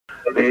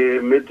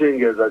The meeting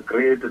has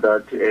agreed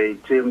that a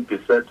team be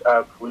set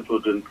up which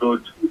would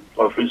include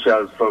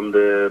officials from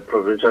the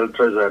Provincial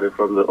Treasury,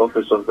 from the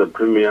Office of the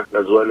Premier,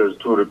 as well as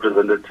 2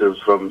 representatives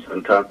from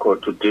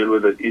Santaco to deal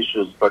with the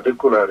issues,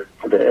 particularly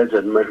the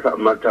urgent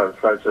matters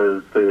such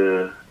as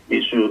the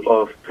issue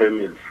of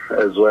permits,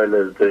 as well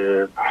as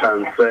the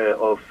transfer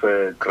of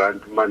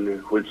grant money,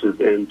 which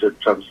is aimed at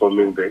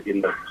transforming the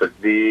industry.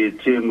 The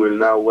team will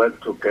now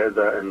work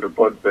together and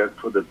report back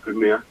to the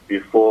Premier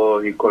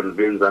before he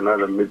convenes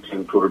another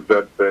meeting to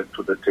report back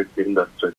to the tech industry.